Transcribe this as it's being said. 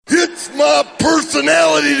my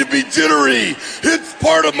personality to be jittery. It's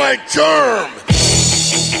part of my charm.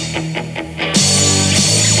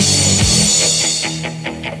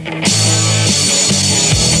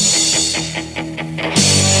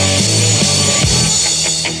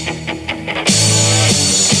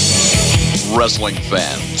 Wrestling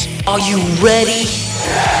fans, are you ready?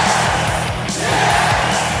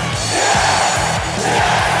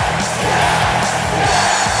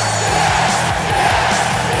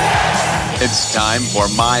 It's time for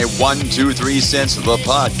my 1, 2, 3 cents of the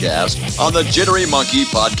podcast on the Jittery Monkey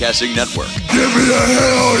Podcasting Network. Give me a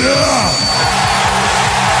hell yeah!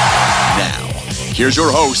 Now, here's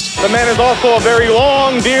your host. The man is also a very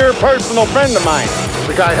long, dear personal friend of mine. Does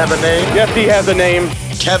the guy have a name? Yes, he has a name.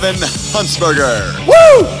 Kevin Huntsberger.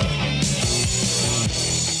 Woo!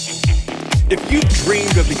 If you've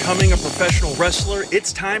dreamed of becoming a professional wrestler,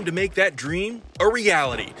 it's time to make that dream a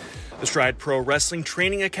reality. The Stride Pro Wrestling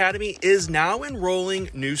Training Academy is now enrolling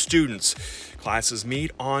new students. Classes meet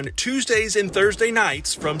on Tuesdays and Thursday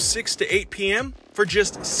nights from 6 to 8 p.m. for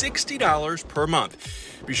just $60 per month.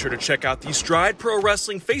 Be sure to check out the Stride Pro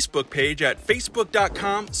Wrestling Facebook page at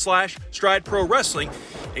facebook.com/Stride Pro Wrestling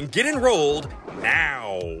and get enrolled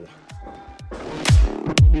now.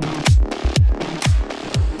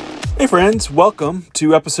 Hey friends, welcome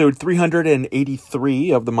to episode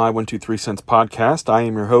 383 of the My 1, 2, 3 Cents podcast. I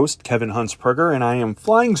am your host, Kevin Huntsberger, and I am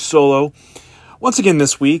flying solo once again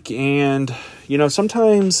this week. And,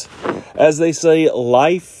 sometimes, as they say,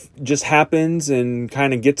 life just happens and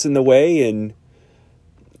kind of gets in the way. And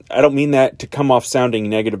I don't mean that to come off sounding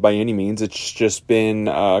negative by any means. It's just been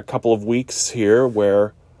a couple of weeks here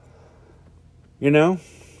where, it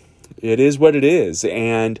is what it is.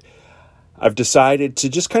 And I've decided to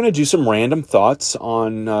just kind of do some random thoughts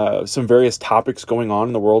on some various topics going on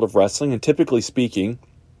in the world of wrestling. And typically speaking,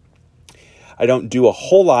 I don't do a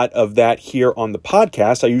whole lot of that here on the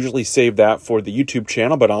podcast. I usually save that for the YouTube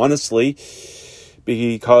channel. But honestly,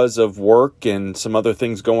 because of work and some other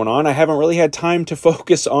things going on, I haven't really had time to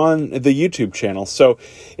focus on the YouTube channel. So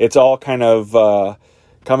it's all kind of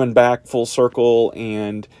coming back full circle.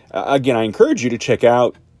 And again, I encourage you to check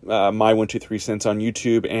out My 1, 2, 3 Cents on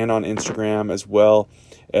YouTube and on Instagram, as well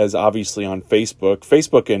as obviously on Facebook.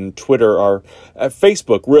 Facebook and Twitter are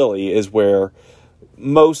Facebook really is where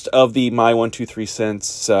most of the My 1, 2, 3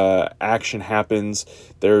 Cents action happens.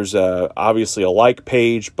 There's obviously a like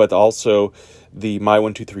page, but also the My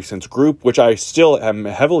 1, 2, 3 Cents group, which I still am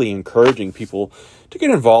heavily encouraging people to get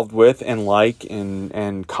involved with and like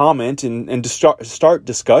and comment and to start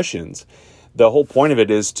discussions. The whole point of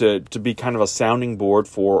it is to be kind of a sounding board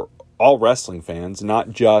for all wrestling fans, not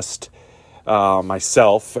just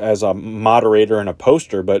myself as a moderator and a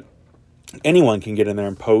poster, but anyone can get in there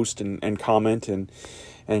and post and comment and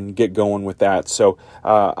get going with that. So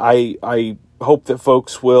I hope that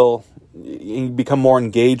folks will become more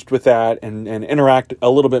engaged with that and interact a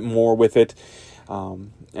little bit more with it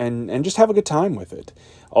and just have a good time with it.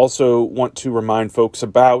 Also want to remind folks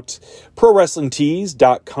about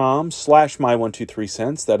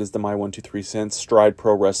ProWrestlingTees.com/My123Cents. That is the My 1, 2, 3 Cents Stride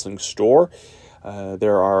Pro Wrestling store.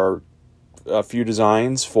 There are a few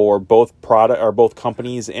designs for both both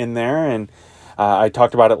companies in there, and I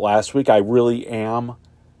talked about it last week. I really am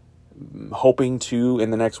hoping to,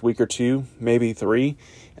 in the next week or two, maybe 3,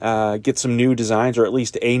 get some new designs, or at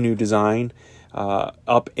least a new design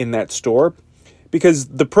up in that store. Because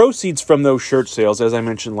the proceeds from those shirt sales, as I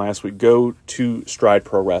mentioned last week, go to Stride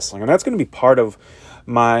Pro Wrestling. And that's going to be part of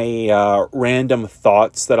my random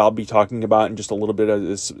thoughts that I'll be talking about in just a little bit of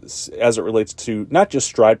this, as it relates to not just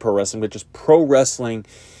Stride Pro Wrestling, but just pro wrestling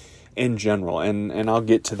in general. And I'll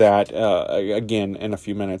get to that again in a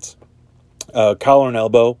few minutes. Collar and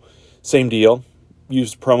Elbow, same deal.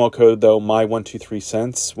 Use promo code, though, My 1, 2, 3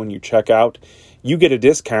 Cents when you check out. You get a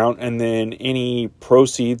discount, and then any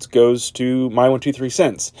proceeds goes to My 1, 2, 3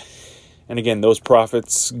 Cents. And again, those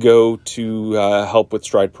profits go to help with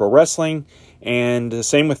Stride Pro Wrestling. And the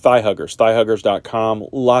same with Thigh Huggers, thighhuggers.com.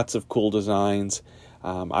 Lots of cool designs.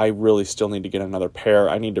 I really still need to get another pair.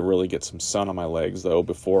 I need to really get some sun on my legs, though,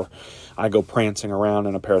 before I go prancing around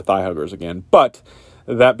in a pair of Thigh Huggers again. But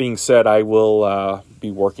that being said, I will be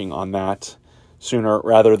working on that sooner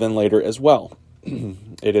rather than later as well.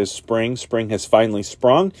 It is spring. Spring has finally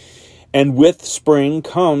sprung. And with spring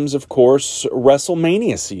comes, of course,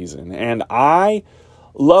 WrestleMania season. And I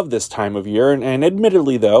love this time of year. And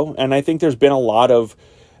admittedly, though, and I think there's been a lot of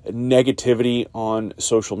negativity on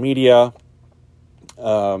social media.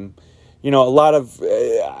 A lot of,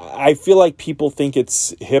 I feel like people think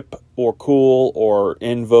it's hip or cool or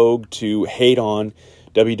in vogue to hate on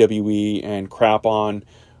WWE and crap on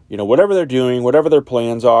whatever they're doing, whatever their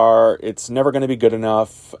plans are, it's never going to be good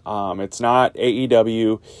enough. It's not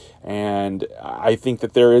AEW. And I think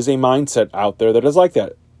that there is a mindset out there that is like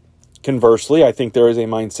that. Conversely, I think there is a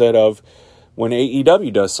mindset of when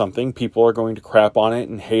AEW does something, people are going to crap on it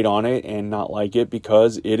and hate on it and not like it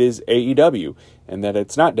because it is AEW and that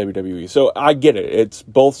it's not WWE. So I get it. It's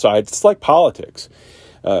both sides. It's like politics.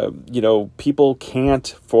 People can't,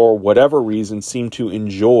 for whatever reason, seem to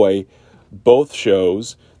enjoy both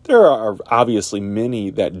shows. There are obviously many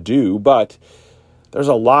that do, but there's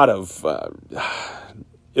a lot of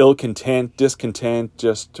ill content, discontent,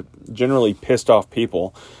 just generally pissed off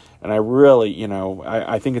people. And I really,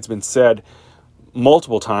 I think it's been said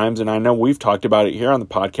multiple times, and I know we've talked about it here on the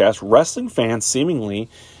podcast, wrestling fans seemingly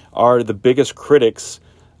are the biggest critics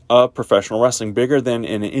of professional wrestling, bigger than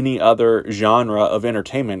in any other genre of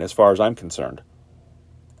entertainment as far as I'm concerned.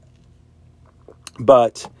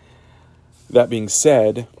 But that being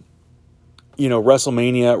said,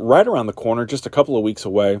 WrestleMania right around the corner, just a couple of weeks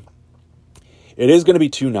away. It is going to be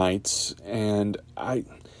 2 nights, and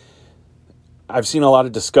I've seen a lot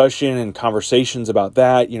of discussion and conversations about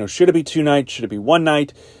that. Should it be 2 nights? Should it be 1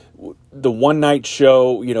 night? The 1 night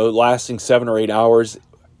show, lasting 7 or 8 hours,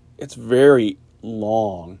 it's very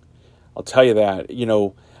long. I'll tell you that.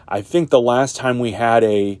 I think the last time we had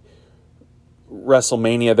a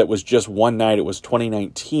WrestleMania that was just 1 night, it was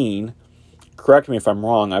 2019. Correct me if I'm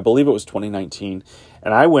wrong. I believe it was 2019.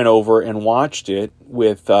 And I went over and watched it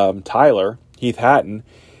with Tyler, Heath Hatton,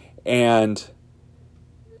 and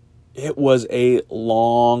it was a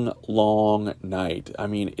long, long night. I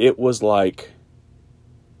mean, it was like,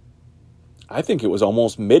 I think it was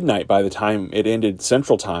almost midnight by the time it ended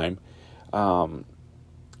Central Time. And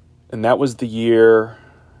that was the year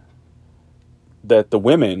that the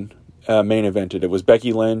women main evented. It was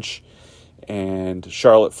Becky Lynch and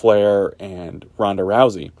Charlotte Flair and Ronda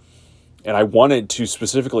Rousey. And I wanted to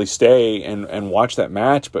specifically stay and watch that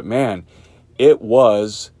match, but man, it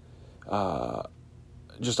was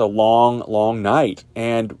just a long, long night.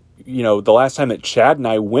 And, the last time that Chad and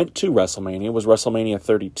I went to WrestleMania was WrestleMania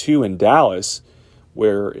 32 in Dallas,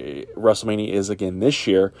 where WrestleMania is again this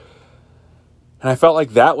year. And I felt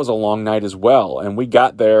like that was a long night as well. And we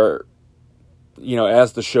got there,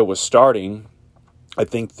 as the show was starting. I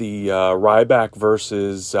think the Ryback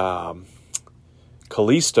versus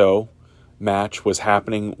Kalisto match was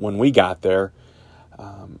happening when we got there.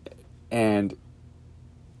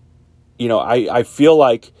 I feel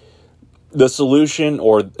like the solution,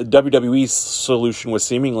 or WWE's solution, was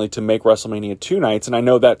seemingly to make WrestleMania 2 nights. And I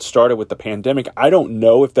know that started with the pandemic. I don't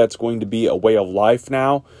know if that's going to be a way of life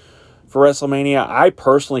now for WrestleMania. I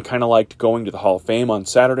personally kind of liked going to the Hall of Fame on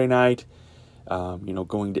Saturday night,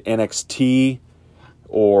 going to NXT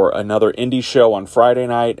or another indie show on Friday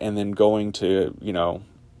night, and then going to,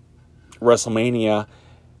 WrestleMania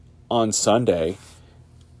on Sunday.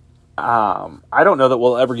 I don't know that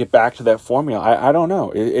we'll ever get back to that formula. I don't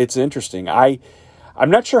know. It's interesting. I'm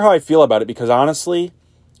not sure how I feel about it, because honestly,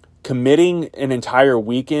 committing an entire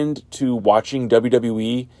weekend to watching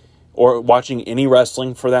WWE or watching any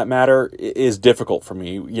wrestling for that matter is difficult for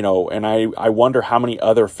me, and I wonder how many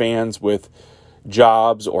other fans with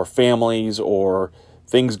jobs or families or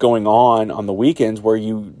things going on the weekends where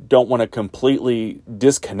you don't want to completely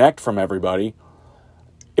disconnect from everybody.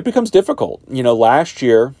 It becomes difficult. Last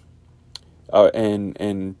year,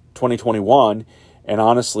 in 2021, and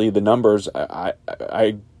honestly, the numbers I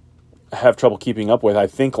have trouble keeping up with. I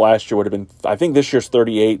think last year would have been, I think this year's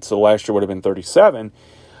 38, so last year would have been 37.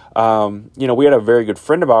 We had a very good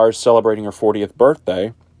friend of ours celebrating her 40th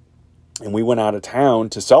birthday, and we went out of town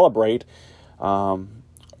to celebrate on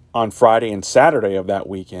Friday and Saturday of that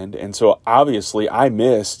weekend. And so obviously I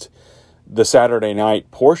missed the Saturday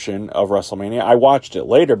night portion of WrestleMania. I watched it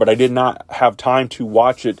later, but I did not have time to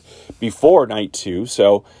watch it before night 2.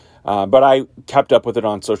 So, but I kept up with it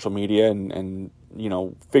on social media and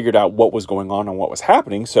figured out what was going on and what was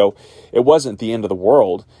happening. So it wasn't the end of the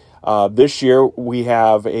world. This year we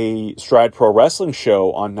have a Stride Pro Wrestling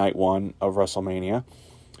show on night 1 of WrestleMania.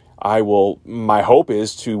 My hope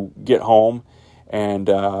is to get home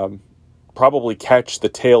and probably catch the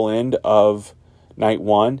tail end of night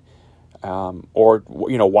 1. Or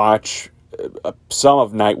watch some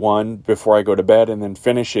of night 1 before I go to bed, and then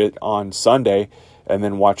finish it on Sunday, and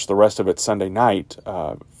then watch the rest of it Sunday night,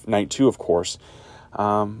 night 2, of course.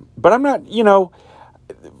 But I'm not,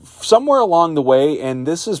 somewhere along the way, and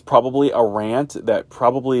this is probably a rant that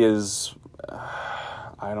probably is,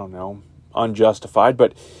 unjustified,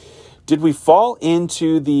 but did we fall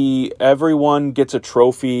into the everyone gets a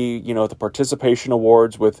trophy, the participation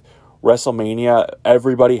awards with WrestleMania,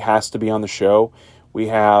 everybody has to be on the show, We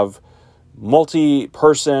have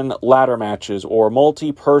multi-person ladder matches or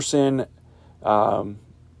multi-person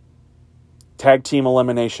tag team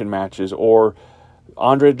elimination matches or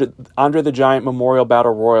Andre the Giant Memorial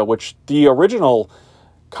Battle Royal, which the original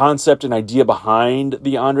concept and idea behind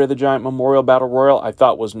the Andre the Giant Memorial Battle Royal I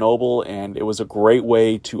thought was noble, and it was a great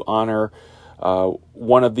way to honor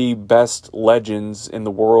one of the best legends in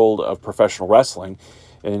the world of professional wrestling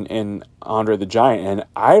in Andre the Giant. And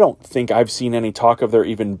I don't think I've seen any talk of there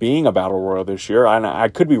even being a Battle Royal this year. I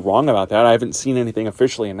could be wrong about that. I haven't seen anything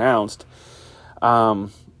officially announced.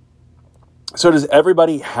 So does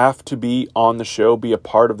everybody have to be on the show, be a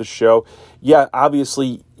part of the show? Yeah,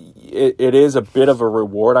 obviously it is a bit of a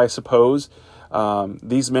reward, I suppose.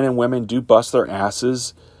 These men and women do bust their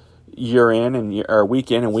asses year in and or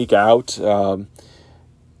week in and week out.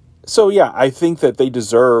 So yeah, I think that they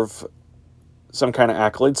deserve some kind of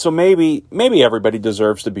accolade. So maybe everybody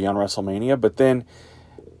deserves to be on WrestleMania, but then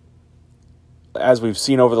as we've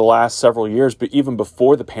seen over the last several years, but even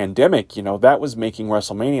before the pandemic, that was making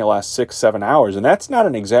WrestleMania last 6-7 hours. And that's not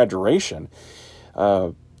an exaggeration.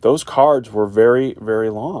 Those cards were very, very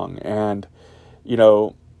long. And,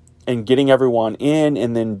 and getting everyone in,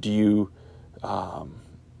 and then do you,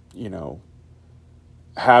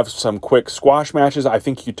 have some quick squash matches? I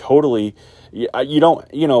think you totally, you don't,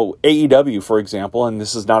 AEW, for example, and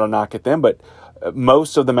this is not a knock at them, but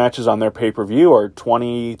most of the matches on their pay-per-view are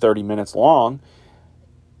 20-30 minutes long.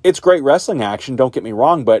 It's great wrestling action, don't get me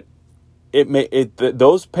wrong, but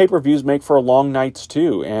those pay-per-views make for long nights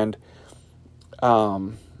too. And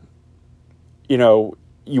you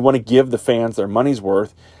want to give the fans their money's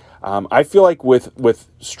worth. I feel like with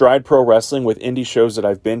Stride Pro Wrestling, with indie shows that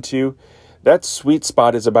I've been to, that sweet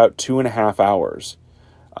spot is about 2.5 hours.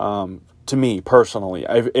 To me personally,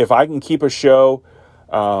 if I can keep a show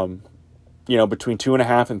between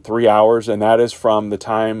 2.5 and 3 hours, and that is from the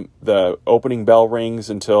time the opening bell rings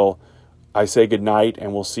until I say goodnight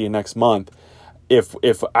and we'll see you next month. If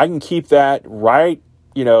I can keep that right,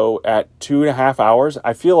 at 2.5 hours,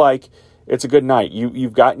 I feel like it's a good night.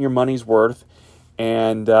 You've gotten your money's worth,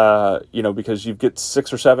 and because you get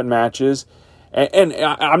 6 or 7 matches. And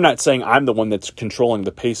I'm not saying I'm the one that's controlling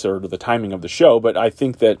the pace or the timing of the show, but I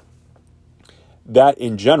think that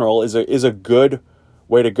in general is a good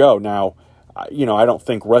way to go. Now, I don't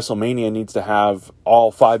think WrestleMania needs to have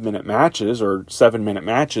all 5-minute matches or 7-minute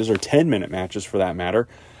matches or 10-minute matches for that matter.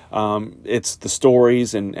 It's the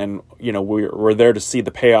stories and we're there to see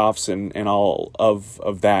the payoffs and all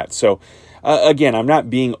of that. So again, I'm not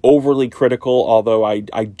being overly critical, although I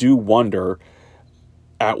do wonder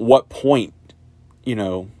at what point,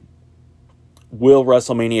 will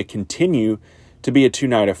WrestleMania continue to be a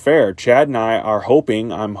 2-night affair? Chad and I are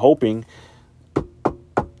I'm hoping,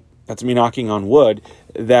 that's me knocking on wood,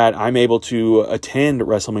 that I'm able to attend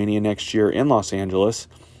WrestleMania next year in Los Angeles.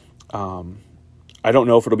 I don't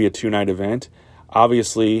know if it'll be a 2-night event.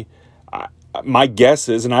 Obviously, my guess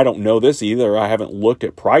is, and I don't know this either, I haven't looked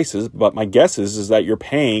at prices, but my guess is that you're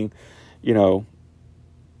paying,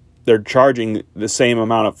 they're charging the same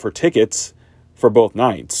amount for tickets for both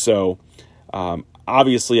nights. So,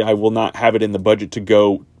 obviously, I will not have it in the budget to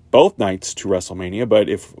go both nights to WrestleMania, but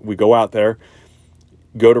if we go out there,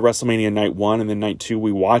 go to WrestleMania night 1 and then night 2,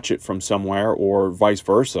 we watch it from somewhere or vice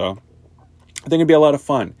versa, I think it'd be a lot of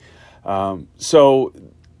fun.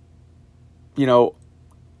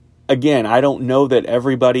 Again, I don't know that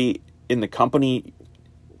everybody in the company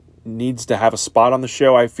needs to have a spot on the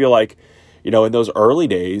show. I feel like, in those early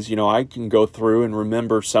days, I can go through and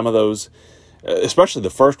remember some of those, especially the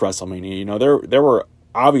first WrestleMania. There were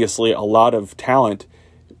obviously a lot of talent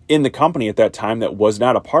in the company at that time that was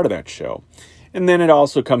not a part of that show. And then it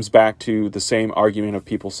also comes back to the same argument of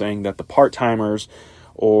people saying that the part-timers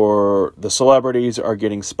or the celebrities are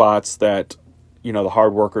getting spots that, the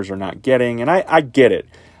hard workers are not getting. And I get it.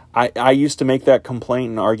 I used to make that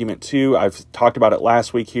complaint and argument too. I've talked about it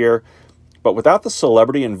last week here. But without the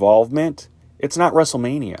celebrity involvement, it's not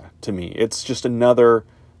WrestleMania to me. It's just another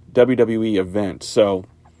WWE event. So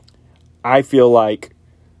I feel like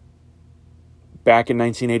back in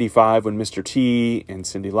 1985 when Mr. T and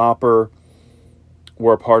Cyndi Lauper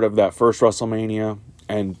were a part of that first WrestleMania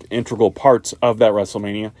and integral parts of that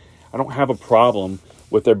WrestleMania, I don't have a problem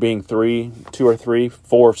with there being 2 or 3,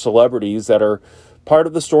 4 celebrities that are part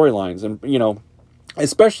of the storylines. And,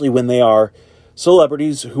 especially when they are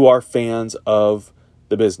celebrities who are fans of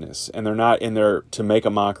the business and they're not in there to make a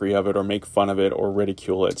mockery of it or make fun of it or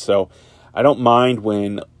ridicule it. So I don't mind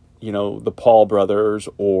when, the Paul brothers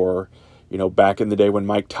or, back in the day when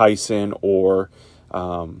Mike Tyson or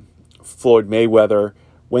Floyd Mayweather,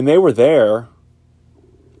 when they were there,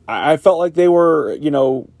 I felt like they were,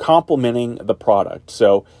 complimenting the product.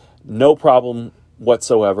 So no problem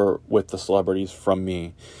whatsoever with the celebrities from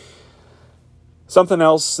me. Something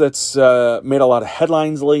else that's made a lot of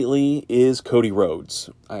headlines lately is Cody Rhodes.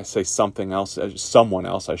 I say something else, someone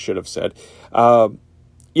else I should have said.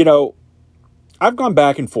 I've gone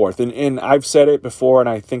back and forth, and I've said it before, and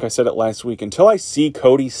I think I said it last week. Until I see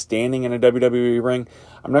Cody standing in a WWE ring,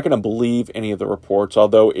 I'm not going to believe any of the reports,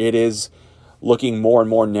 although it is looking more and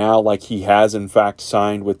more now like he has, in fact,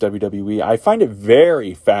 signed with WWE. I find it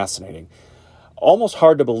very fascinating. Almost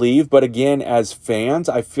hard to believe, but again, as fans,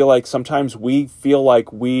 I feel like sometimes we feel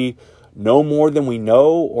like we know more than we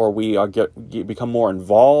know, or we become more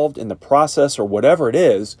involved in the process, or whatever it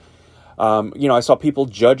is. I saw people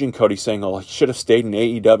judging Cody, saying, "Oh, he should have stayed in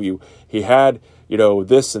AEW. He had,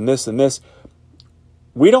 this and this and this."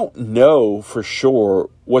 We don't know for sure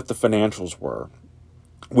what the financials were.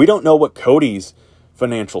 We don't know what Cody's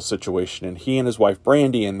financial situation, and he and his wife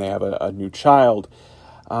Brandy, and they have a new child.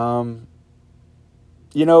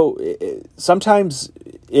 Sometimes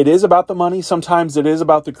it is about the money. Sometimes it is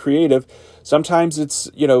about the creative. Sometimes it's,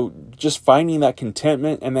 just finding that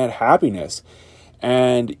contentment and that happiness.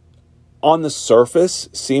 And on the surface,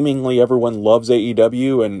 seemingly everyone loves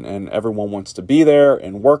AEW and everyone wants to be there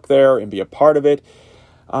and work there and be a part of it.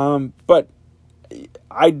 But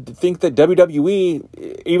I think that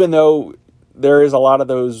WWE, even though there is a lot of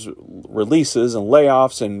those releases and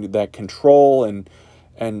layoffs and that control and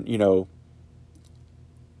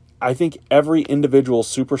I think every individual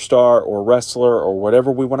superstar or wrestler or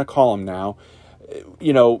whatever we want to call them now,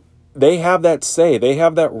 they have that say. They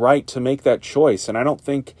have that right to make that choice. And I don't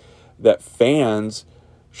think that fans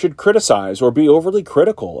should criticize or be overly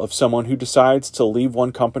critical of someone who decides to leave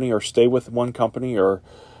one company or stay with one company or,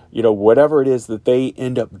 whatever it is that they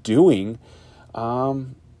end up doing.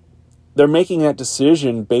 They're making that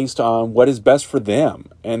decision based on what is best for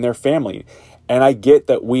them and their family. And I get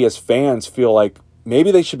that we as fans feel like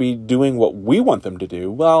maybe they should be doing what we want them to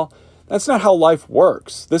do. Well, that's not how life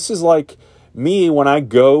works. This is like me when I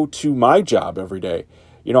go to my job every day.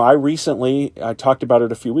 I talked about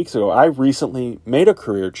it a few weeks ago. I recently made a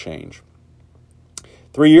career change.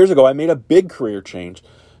 3 years ago, I made a big career change.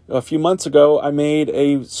 A few months ago, I made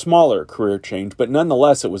a smaller career change, but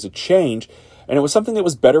nonetheless, it was a change, and it was something that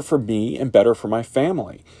was better for me and better for my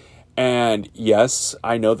family. And yes,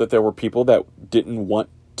 I know that there were people that didn't want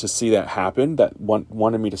to see that happen, that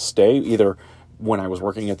wanted me to stay, either when I was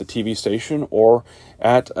working at the TV station or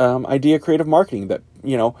at Idea Creative Marketing. But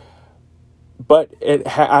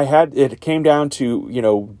it came down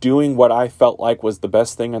to doing what I felt like was the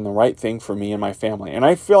best thing and the right thing for me and my family. And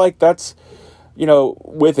I feel like that's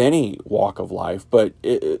with any walk of life, but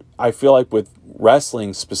I feel like with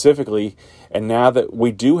wrestling specifically, and now that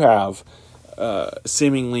we do have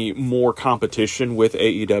seemingly more competition with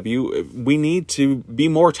AEW, we need to be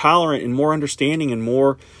more tolerant and more understanding and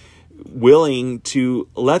more willing to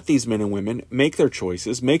let these men and women make their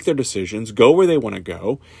choices, make their decisions, go where they want to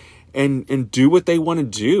go, and do what they want to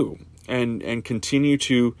do, and continue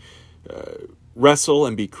to wrestle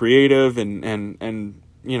and be creative and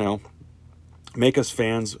make us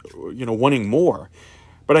fans wanting more.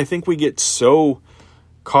 But I think we get so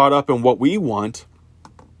caught up in what we want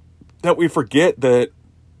that we forget that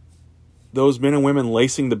those men and women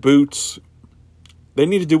lacing the boots, they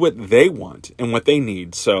need to do what they want and what they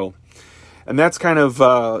need. So, and that's kind of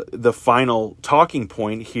the final talking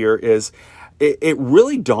point here is it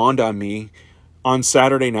really dawned on me on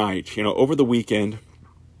Saturday night, over the weekend.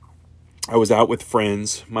 I was out with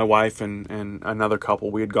friends, my wife and another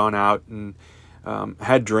couple. We had gone out and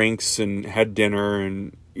had drinks and had dinner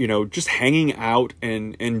and, just hanging out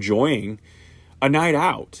and enjoying a night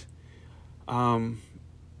out. And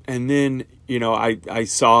then, I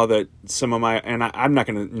saw that some of my, and I'm not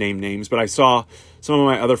going to name names, but I saw some of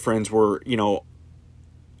my other friends were,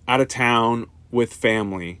 out of town with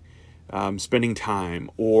family, spending time,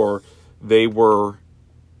 or they were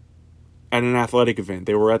at an athletic event.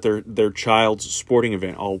 They were at their child's sporting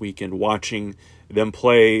event all weekend, watching them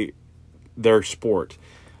play their sport.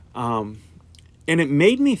 And it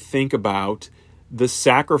made me think about the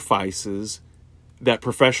sacrifices that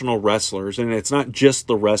professional wrestlers, and it's not just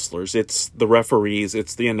the wrestlers, it's the referees,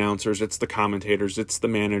 it's the announcers, it's the commentators, it's the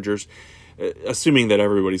managers, assuming that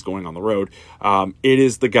everybody's going on the road. It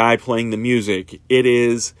is the guy playing the music. It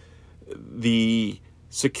is the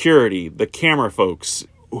security, the camera folks,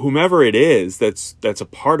 whomever it is that's a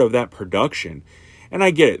part of that production. And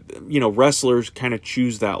I get it, wrestlers kind of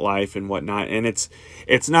choose that life and whatnot, and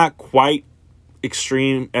it's not quite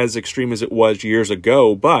extreme as it was years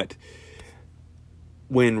ago, but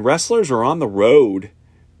when wrestlers are on the road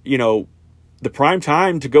the prime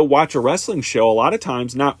time to go watch a wrestling show, a lot of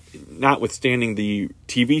times, notwithstanding the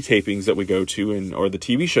TV tapings that we go to or the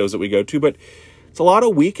TV shows that we go to, but it's a lot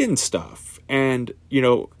of weekend stuff. And,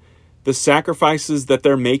 the sacrifices that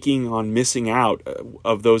they're making on missing out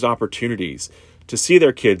of those opportunities to see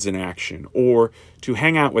their kids in action, or to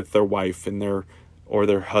hang out with their wife and their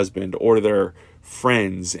husband or their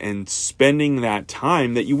friends, and spending that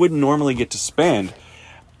time that you wouldn't normally get to spend.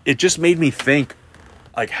 It just made me think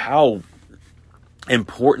like how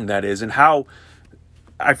important that is, and how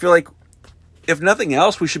I feel like, if nothing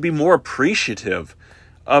else, we should be more appreciative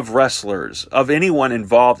of wrestlers, of anyone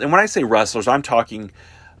involved. And when I say wrestlers, I'm talking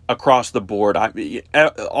across the board.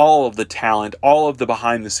 All of the talent, all of the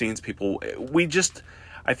behind the scenes people.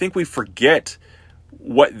 I think we forget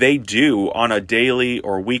what they do on a daily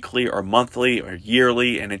or weekly or monthly or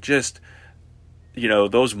yearly, and it just,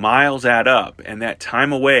 those miles add up, and that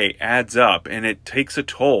time away adds up, and it takes a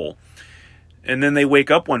toll. And then they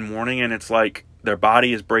wake up one morning and it's like their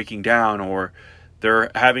body is breaking down, or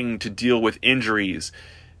they're having to deal with injuries.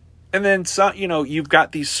 And then, you've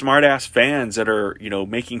got these smart-ass fans that are,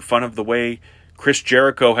 making fun of the way Chris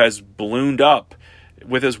Jericho has ballooned up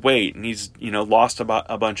with his weight, and he's, lost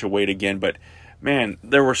a bunch of weight again. But, man,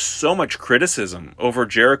 there was so much criticism over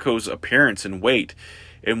Jericho's appearance and weight.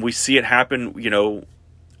 And we see it happen,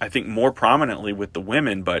 I think more prominently with the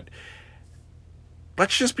women. But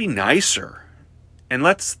let's just be nicer. And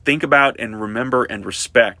let's think about and remember and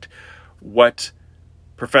respect what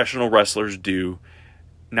professional wrestlers do,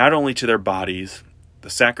 not only to their bodies, the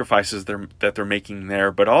sacrifices that they're making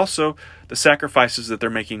there, but also the sacrifices that they're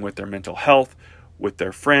making with their mental health, with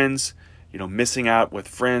their friends, missing out with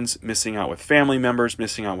friends, missing out with family members,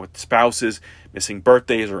 missing out with spouses, missing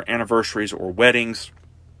birthdays or anniversaries or weddings,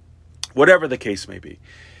 whatever the case may be.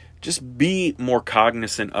 Just be more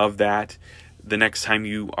cognizant of that the next time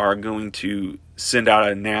you are going to send out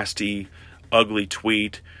a nasty, ugly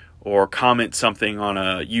tweet or comment something on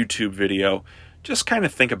a YouTube video. Just kind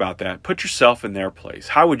of think about that. Put yourself in their place.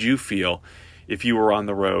 How would you feel if you were on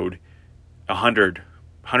the road 100,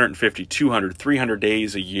 150, 200, 300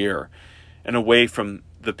 days a year and away from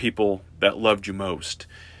the people that loved you most?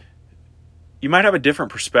 You might have a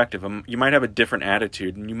different perspective. You might have a different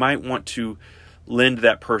attitude, and you might want to lend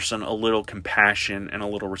that person a little compassion and a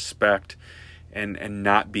little respect, and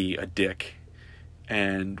not be a dick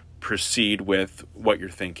and proceed with what you're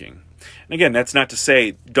thinking. And again, that's not to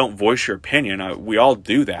say don't voice your opinion. We all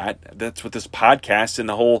do that. That's what this podcast and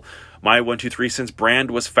the whole My 123 Cents brand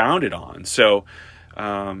was founded on. So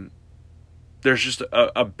there's just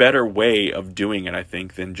a better way of doing it, I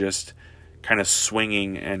think, than just kind of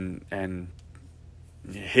swinging and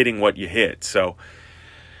hitting what you hit. So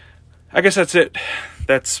I guess that's it.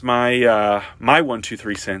 That's my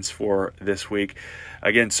 123 cents for this week.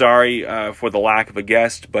 Again, sorry for the lack of a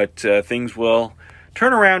guest, but things will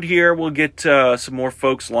turn around here. We'll get some more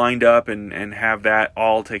folks lined up and have that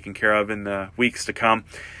all taken care of in the weeks to come.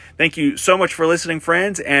 Thank you so much for listening,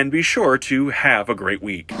 friends, and be sure to have a great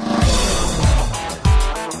week.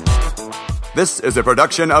 This is a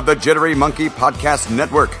production of the Jittery Monkey Podcast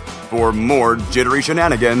Network. For more jittery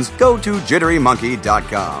shenanigans, go to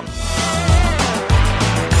jitterymonkey.com.